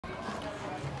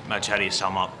Madge, how do you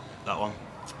sum up that one?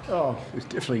 Oh, it was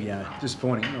definitely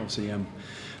disappointing. Obviously,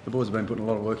 the boys have been putting a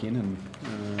lot of work in, and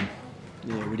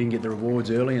yeah, we didn't get the rewards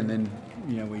early, and then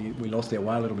we lost our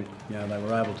way a little bit. They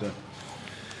were able to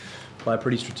play a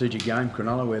pretty strategic game,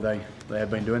 Cronulla, where they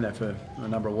have been doing that for a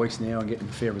number of weeks now and getting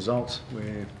fair results,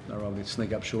 where they were able to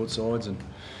sneak up short sides, and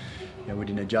we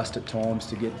didn't adjust at times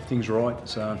to get things right,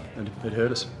 so it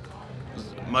hurt us.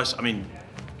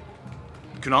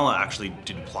 Cronulla actually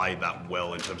didn't play that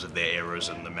well in terms of their errors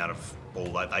and the amount of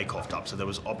ball that they coughed up, so there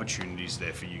was opportunities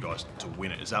there for you guys to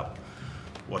win it. Is that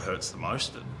what hurts the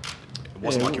most? It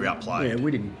wasn't like you were outplayed. Yeah, we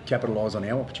didn't capitalise on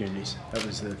our opportunities. That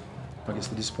was the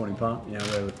disappointing part.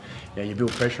 Where you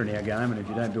build pressure in our game, and if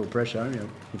you don't build pressure,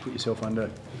 you put yourself under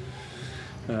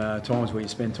times where you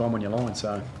spend time on your line.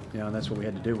 So, and that's what we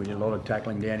had to do. We did a lot of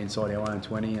tackling down inside our own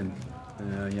 20, and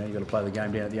you've got to play the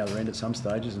game down at the other end at some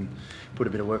stages and put a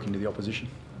bit of work into the opposition.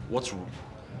 What's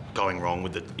going wrong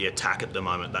with the attack at the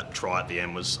moment? That try at the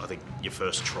end was, I think, your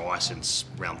first try since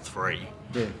round 3.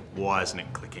 Yeah. Why isn't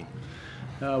it clicking?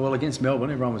 Well, against Melbourne,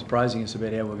 everyone was praising us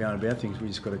about how we're going about things. We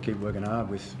just got to keep working hard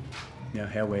with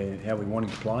how we're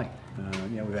wanting to play.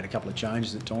 We've had a couple of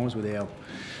changes at times with our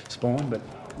spine, but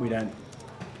we don't.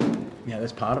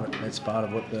 That's part of it. That's part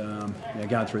of what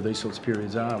going through these sorts of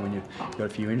periods are when you've got a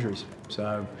few injuries.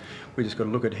 So we just got to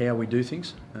look at how we do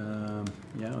things.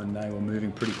 And they were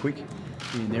moving pretty quick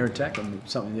in their attack, and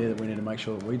something there that we need to make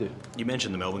sure that we do. You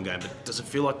mentioned the Melbourne game, but does it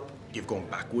feel like you've gone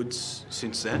backwards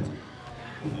since then?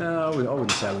 No, I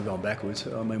wouldn't say we've gone backwards.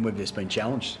 I mean, we've just been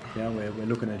challenged. We're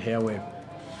looking at how we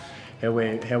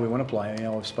want to play.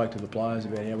 I've spoke to the players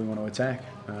about how we want to attack.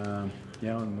 And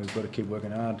we've got to keep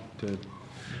working hard to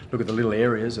look at the little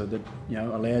areas that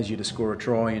allows you to score a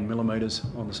try in millimetres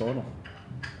on the sideline.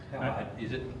 How hard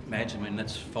is it, Madge? I mean,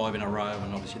 that's 5 in a row,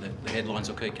 and obviously the headlines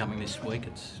will keep coming this week.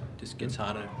 It just gets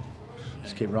harder.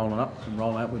 Just keep rolling up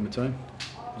with my team.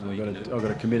 I've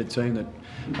got a committed team that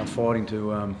are fighting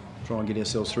to try and get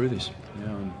ourselves through this.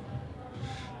 And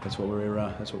that's what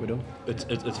we're doing.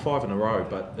 It's 5 in a row,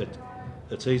 but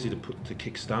it's easy to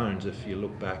kick stones if you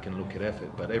look back and look at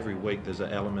effort. But every week there's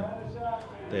an element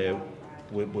there.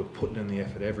 We're putting in the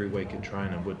effort every week in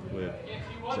training.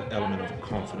 There's an element of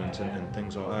confidence and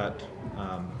things like that.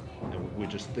 We're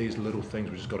just these little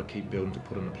things we just got to keep building to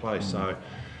put into place. So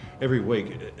every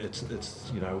week it's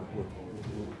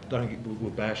we're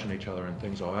bashing each other and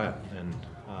things like that. And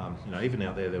even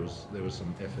out there was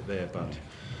some effort there, but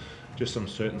just some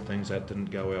certain things that didn't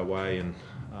go our way, and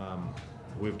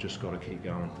we've just got to keep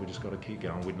going. We just got to keep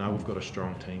going. We know we've got a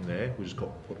strong team there. We just got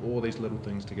to put all these little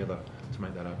things together to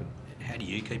make that happen. How do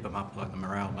you keep them up? Like the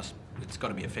morale it's got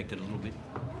to be affected a little bit.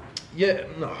 Yeah,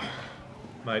 no,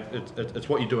 mate. It's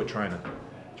what you do at training.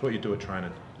 It's what you do at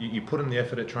training. You put in the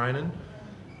effort at training.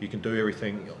 You can do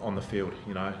everything on the field.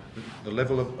 The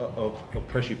level of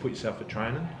pressure you put yourself at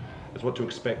training is what to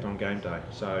expect on game day.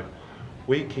 So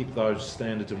we keep those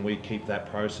standards and we keep that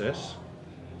process.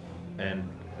 And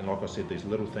like I said, these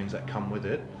little things that come with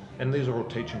it, and these are all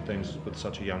teaching things with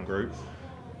such a young group.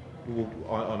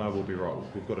 I know we'll be right.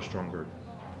 We've got a strong group.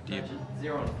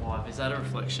 0 and 5, is that a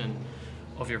reflection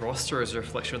of your roster, or is it a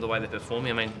reflection of the way they're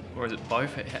performing? I mean, or is it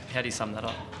both? How do you sum that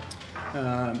up?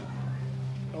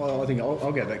 Well, I think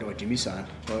I'll go back to what Jimmy's saying.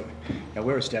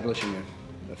 We're establishing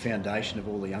a foundation of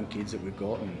all the young kids that we've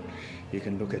got, and you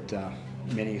can look at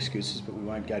many excuses, but we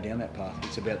won't go down that path.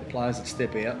 It's about the players that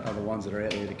step out are the ones that are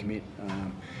out there to commit.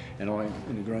 And I'm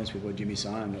in agreement with what Jimmy's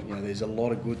saying. There's a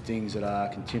lot of good things that are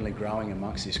continually growing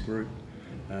amongst this group.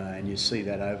 And you see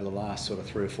that over the last sort of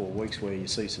 3 or 4 weeks, where you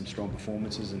see some strong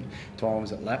performances and times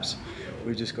that lapse.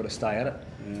 We've just got to stay at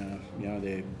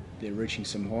it. They're reaching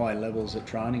some high levels at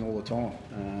training all the time,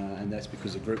 and that's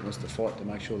because the group wants to fight to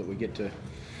make sure that we get to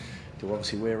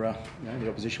obviously where the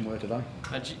opposition were today.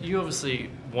 You obviously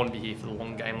want to be here for the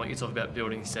long game, like you talk about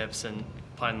building steps and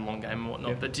playing the long game and whatnot.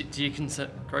 Yep. But do you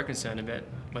grow concerned about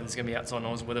whether there's going to be outside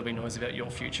noise, whether there'll be noise about your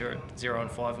future at 0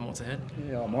 and 5 and what's ahead?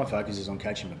 Yeah, my focus is on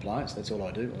coaching the players. That's all I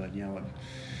do.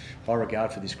 I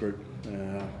regard for this group,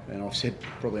 and I've said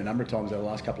probably a number of times over the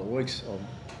last couple of weeks,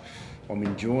 I'm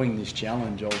enjoying this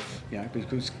challenge of,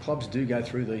 because clubs do go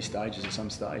through these stages at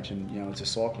some stage, and it's a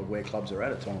cycle of where clubs are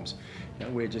at times.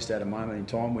 We're just at a moment in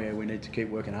time where we need to keep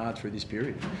working hard through this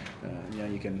period.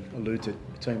 You can allude to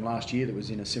a team last year that was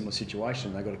in a similar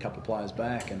situation. They got a couple of players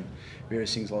back and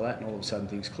various things like that, and all of a sudden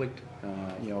things clicked.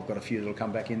 I've got a few that'll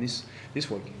come back in this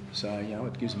week, so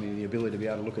it gives me the ability to be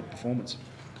able to look at performance.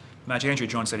 Madge, Andrew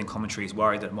John said in commentary he's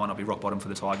worried that it might not be rock bottom for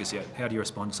the Tigers yet. How do you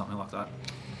respond to something like that?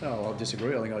 Oh, I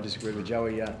disagree. I think I disagreed with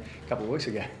Joey a couple of weeks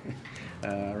ago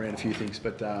around a few things.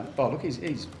 But look, he's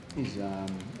able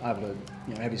to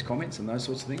have his comments and those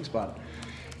sorts of things. But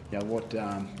what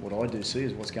I do see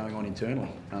is what's going on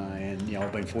internally, and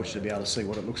I've been fortunate to be able to see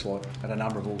what it looks like at a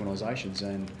number of organisations,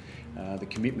 and the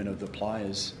commitment of the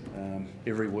players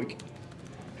every week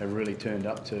have really turned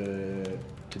up to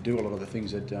do a lot of the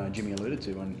things that Jimmy alluded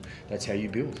to, and that's how you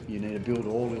build. You need to build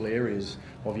all little areas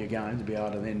of your game to be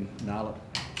able to then nail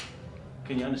it.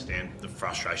 Can you understand the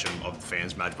frustration of the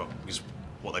fans, Madge? Because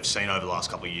what they've seen over the last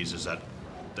couple of years is that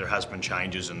there has been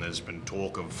changes and there's been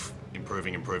talk of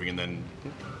improving, and then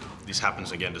this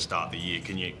happens again to start the year.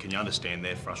 Can you understand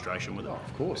their frustration with it? Oh,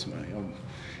 of course, mate.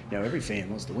 Every fan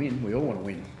wants to win. We all want to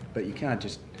win, but you can't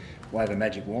just wave a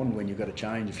magic wand when you've got to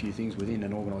change a few things within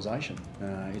an organisation.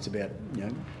 It's about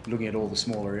looking at all the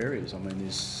smaller areas. I mean,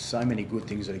 there's so many good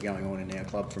things that are going on in our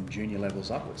club from junior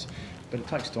levels upwards, but it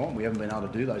takes time. We haven't been able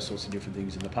to do those sorts of different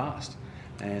things in the past,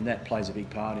 and that plays a big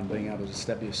part in being able to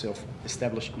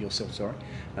establish yourself,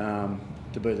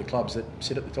 to be the clubs that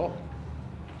sit at the top.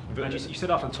 And you said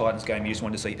after the Titans game you just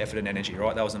wanted to see effort and energy,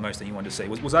 right? That was the most thing you wanted to see.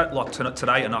 Was that like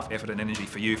today enough effort and energy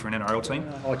for you for an NRL team?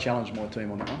 I challenged my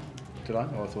team on that one today.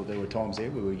 I thought there were times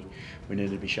there where we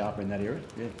needed to be sharper in that area.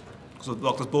 Yeah. So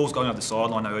like the balls going over the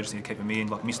sideline, no urgency to keep them in,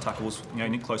 like missed tackles,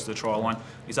 close to the try line.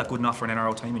 Is that good enough for an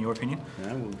NRL team in your opinion?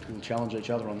 We'll challenge each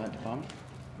other on that department.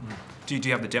 Do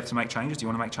you have the depth to make changes? Do you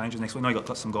want to make changes next week? I know you've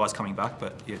got some guys coming back,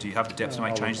 but do you have the depth to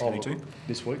make changes if you need to?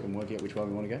 This week and work out which way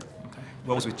we want to go. Okay.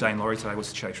 What was with Jane Laurie today?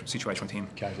 What's the situation with him?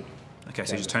 COVID. Okay,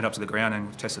 so he just turned up to the ground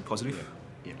and tested positive?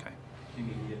 Yeah. Okay.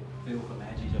 Jimmy, feel for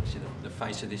Madge, he's obviously the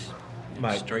face of this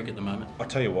Mate, streak at the moment. I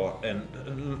tell you what, and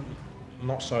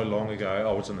not so long ago,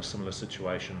 I was in a similar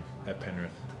situation at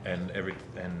Penrith, and we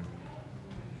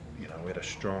had a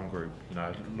strong group.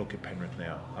 Look at Penrith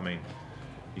now. I mean,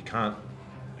 you can't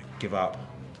give up.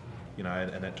 And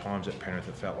at times at Penrith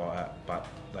it felt like that, but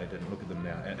they didn't. Look at them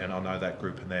now, and I know that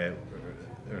group, and they're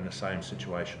in the same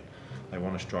situation. They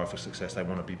want to strive for success. They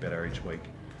want to be better each week,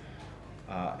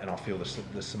 and I feel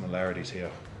the similarities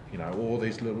here. All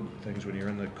these little things when you're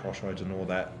in the crossroads and all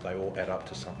that, they all add up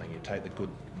to something. You take the good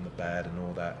and the bad and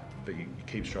all that, but you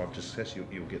keep striving to success,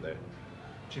 you'll get there.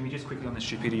 Jimmy, just quickly on the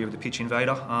stupidity of the pitch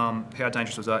invader, how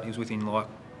dangerous was that? He was within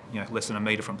less than a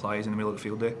metre from players in the middle of the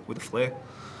field there with a flare.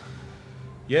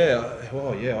 Yeah,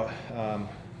 I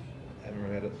haven't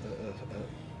really had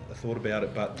a thought about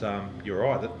it, but you're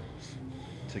right, that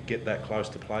to get that close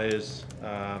to players,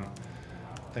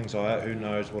 things like that, who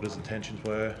knows what his intentions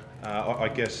were. I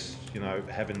guess,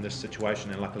 having this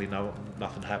situation, and luckily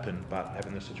nothing happened, but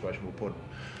having this situation will put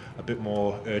a bit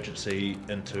more urgency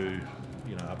into,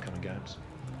 upcoming games.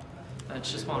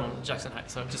 Just one on Jackson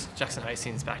Hastings. So just Jackson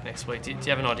Hastings back next week. Do you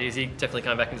have an idea? Is he definitely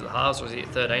coming back into the halves, or is he at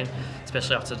 13?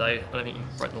 Especially after today, I don't think you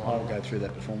broke the line. I'll go through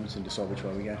that performance and decide which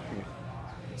way we go. Yeah.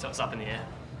 So it's up in the air,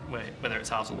 whether it's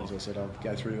halves or not. As I said, I'll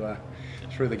go through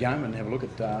the game and have a look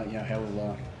at how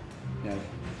we'll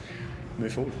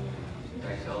move forward.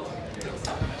 Thanks, Al.